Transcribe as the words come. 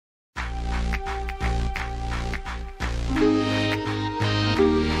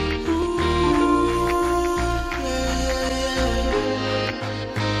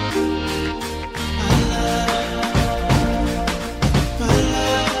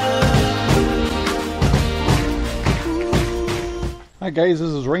Hi guys, this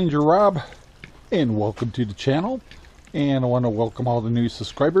is Ranger Rob and welcome to the channel, and I want to welcome all the new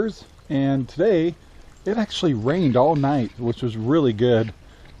subscribers. And today it actually rained all night, which was really good.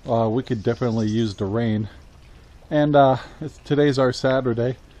 We could definitely use the rain, and today's our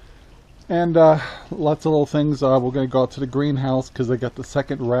Saturday, and lots of little things. We're going to go out to the greenhouse because I got the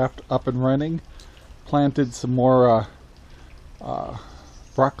second raft up and running, planted some more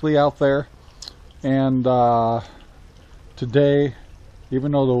broccoli out there, and today,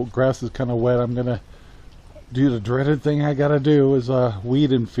 even though the grass is kind of wet, I'm gonna do the dreaded thing I gotta do, is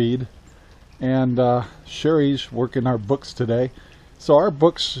weed and feed. And Sherry's working our books today, so our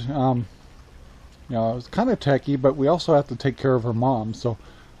books, you know, it's kind of techy, but we also have to take care of her mom. So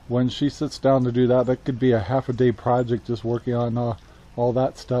when she sits down to do that, that could be a half-a-day project, just working on all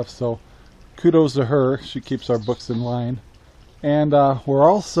that stuff. So kudos to her; she keeps our books in line. And we're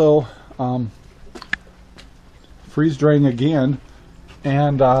also freeze drying again,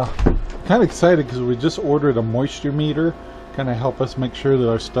 and kind of excited because we just ordered a moisture meter, kind of help us make sure that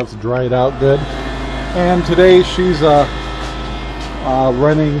our stuff's dried out good. And today she's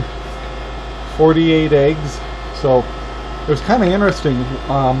running 48 eggs, so it was kind of interesting.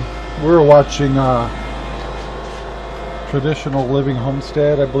 We were watching Traditional Living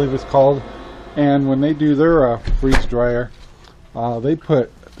Homestead, I believe it's called, and when they do their freeze dryer, they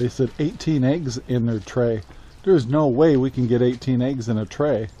said 18 eggs in their tray. There's no way we can get 18 eggs in a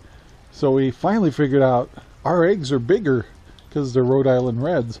tray. So we finally figured out our eggs are bigger because they're Rhode Island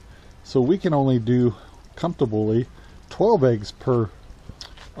Reds. So we can only do comfortably 12 eggs per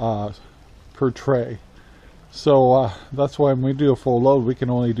tray. So that's why when we do a full load, we can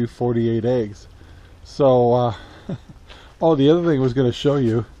only do 48 eggs. So oh, the other thing I was going to show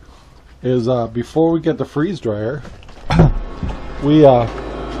you is before we get the freeze dryer, we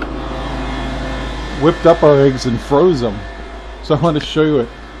whipped up our eggs and froze them. So I want to show you it.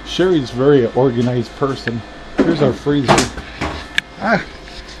 Sherry's a very organized person. Here's our freezer.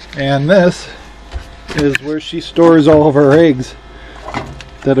 And this is where she stores all of our eggs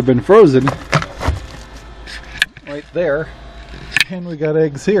that have been frozen. Right there. And we got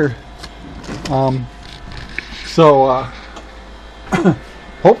eggs here.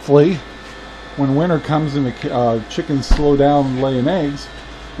 Hopefully when winter comes and the chickens slow down laying eggs,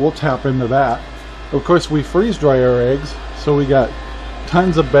 we'll tap into that. Of course, we freeze dry our eggs, so we got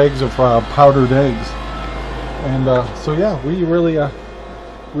tons of bags of powdered eggs. And so yeah, we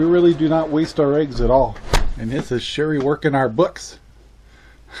really do not waste our eggs at all. And this is Sherry working our books.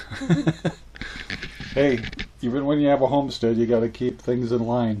 Hey, even when you have a homestead, you got to keep things in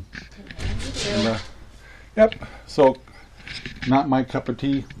line. And, yep. So, not my cup of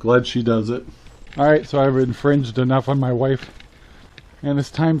tea. Glad she does it. All right, so I've infringed enough on my wife, and it's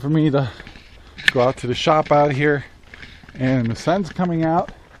time for me to go out to the shop out here. And the sun's coming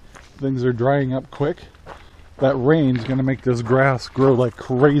out, things are drying up quick. That rain's gonna make this grass grow like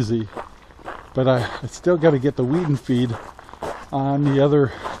crazy, but I still got to get the weed and feed on the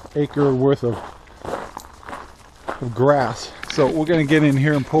other acre worth of grass. So we're gonna get in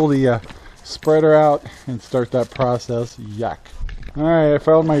here and pull the spreader out and start that process. Yuck. All right, I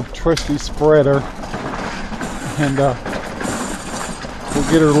found my trusty spreader, and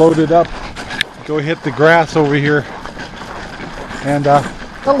we'll get her loaded up, go hit the grass over here. And I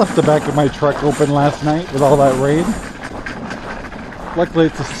left the back of my truck open last night with all that rain. Luckily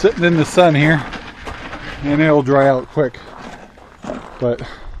it's sitting in the sun here, and it'll dry out quick. But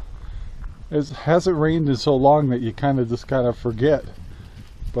it hasn't rained in so long that you kind of just forget.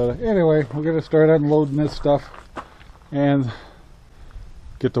 But anyway, we're going to start unloading this stuff and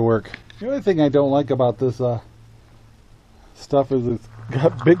get to work. The only thing I don't like about this stuff is it's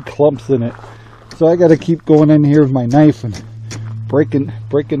got big clumps in it. So I got to keep going in here with my knife and breaking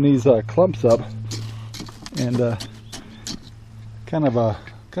these clumps up, and kind of a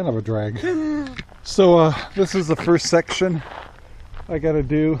drag. So this is the first section I got to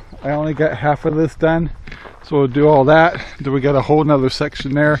do. I only got half of this done, so we'll do all that. Then we got a whole nother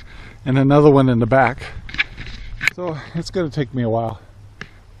section there and another one in the back. So it's going to take me a while,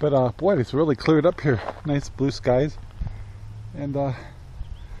 but boy, it's really cleared up here. Nice blue skies, and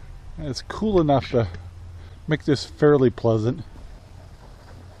it's cool enough to make this fairly pleasant.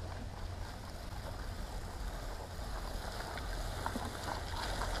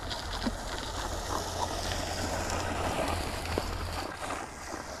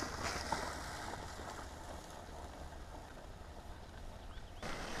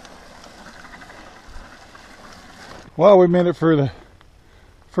 Well, we made it for the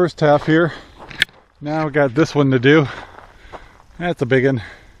first half here. Now we got this one to do. That's a big one.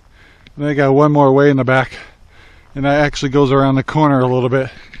 And I got one more way in the back. and that actually goes around the corner a little bit.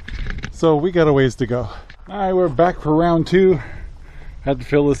 So we got a ways to go. All right, we're back for round 2. Had to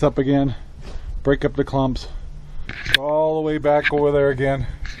fill this up again, break up the clumps, go all the way back over there again,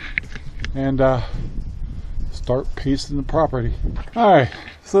 and start piecing the property. All right,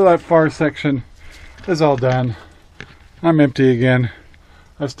 so that far section is all done. I'm empty again.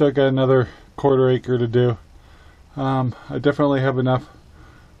 I've still got another 1/4 acre to do. I definitely have enough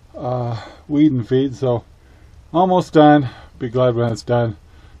weed and feed, so almost done. Be glad when it's done.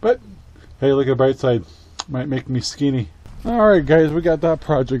 But hey, look at the bright side. Might make me skinny. Alright guys, we got that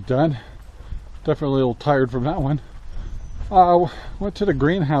project done. Definitely a little tired from that one. Went to the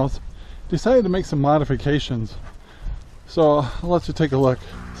greenhouse. Decided to make some modifications. So I'll let you take a look.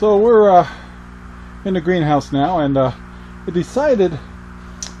 So we're in the greenhouse now, and I decided,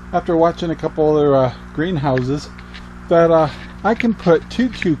 after watching a couple other greenhouses, that I can put 2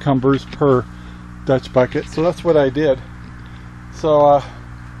 cucumbers per Dutch bucket. So that's what I did. So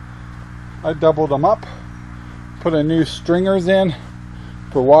I doubled them up, put a new stringers in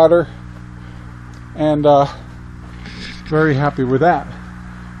for water, and very happy with that.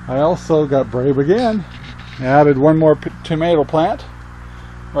 I also got brave again. I added one more tomato plant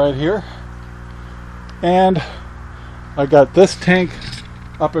right here, and I got this tank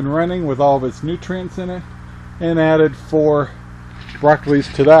up and running with all of its nutrients in it, and added 4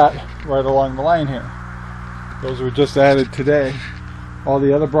 broccolis to that right along the line here. Those were just added today. All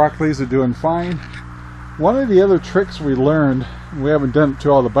the other broccolis are doing fine. One of the other tricks we learned, we haven't done it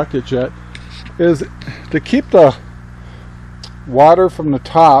to all the buckets yet, is to keep the water from the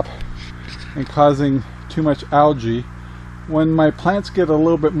top and causing too much algae. When my plants get a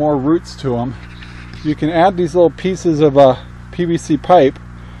little bit more roots to them, you can add these little pieces of PVC pipe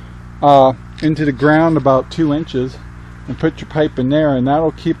into the ground about 2 inches and put your pipe in there, and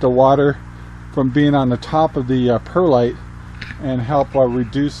that'll keep the water from being on the top of the perlite and help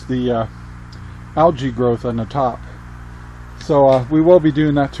reduce the algae growth on the top. So we will be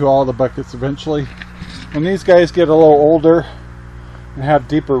doing that to all the buckets eventually. When these guys get a little older and have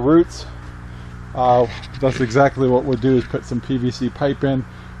deeper roots, that's exactly what we'll do, is put some PVC pipe in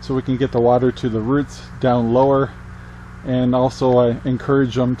so we can get the water to the roots down lower, and also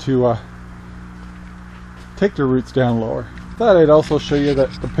encourage them to take their roots down lower. Thought I'd also show you that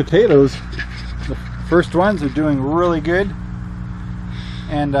the potatoes, the first ones, are doing really good,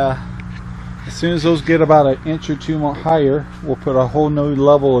 and as soon as those get about 1 inch or 2 more higher, we'll put a whole new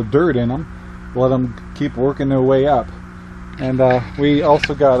level of dirt in them, let them keep working their way up. And we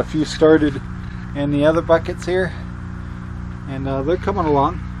also got a few started in the other buckets here, and they're coming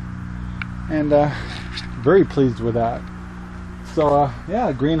along, and very pleased with that. So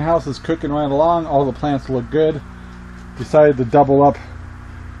yeah, greenhouse is cooking right along. All the plants look good. Decided to double up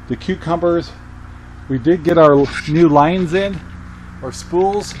the cucumbers. We did get our new lines in, or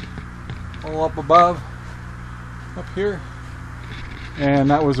spools, all up above, up here, and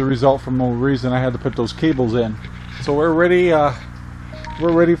that was a result from the reason I had to put those cables in. So we're ready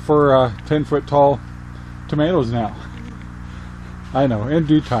for 10-foot tall tomatoes now. I know, in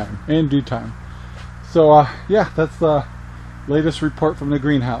due time, in due time. So yeah, that's the latest report from the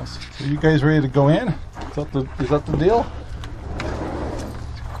greenhouse. So you guys ready to go in? Is that the deal?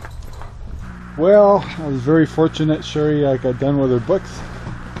 Well, I was very fortunate. Sherry got done with her books,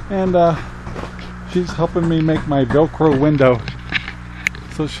 and she's helping me make my Velcro window.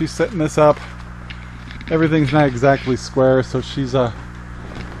 So she's setting this up. Everything's not exactly square, so she's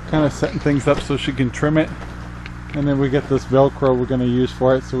kind of setting things up so she can trim it, and then we get this Velcro we're going to use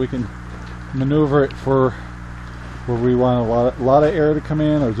for it, so we can maneuver it for where we want a lot of air to come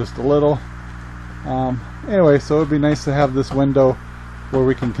in, or just a little. Anyway, so it'd be nice to have this window where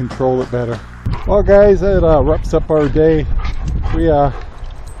we can control it better. Well guys, that wraps up our day. We got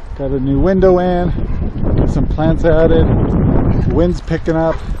a new window in, got some plants added, the wind's picking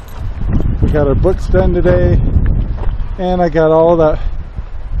up, we got our books done today, and I got all that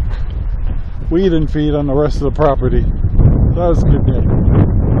weed and feed on the rest of the property. That was a good day.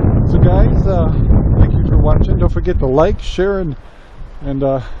 So guys, thank you for watching. Don't forget to like, share, and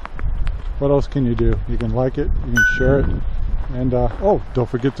what else can you do? You can like it, you can share it, and oh, don't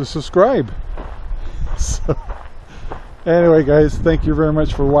forget to subscribe. So anyway guys, thank you very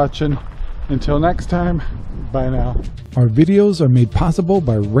much for watching. Until next time, bye now. Our videos are made possible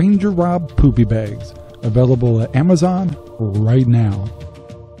by RangerRob Poopy Bags, available at Amazon right now.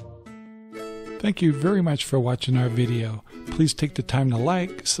 Thank you very much for watching our video. Please take the time to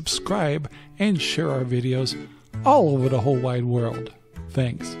like, subscribe, and share our videos all over the whole wide world.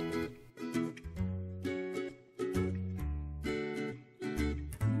 Thanks.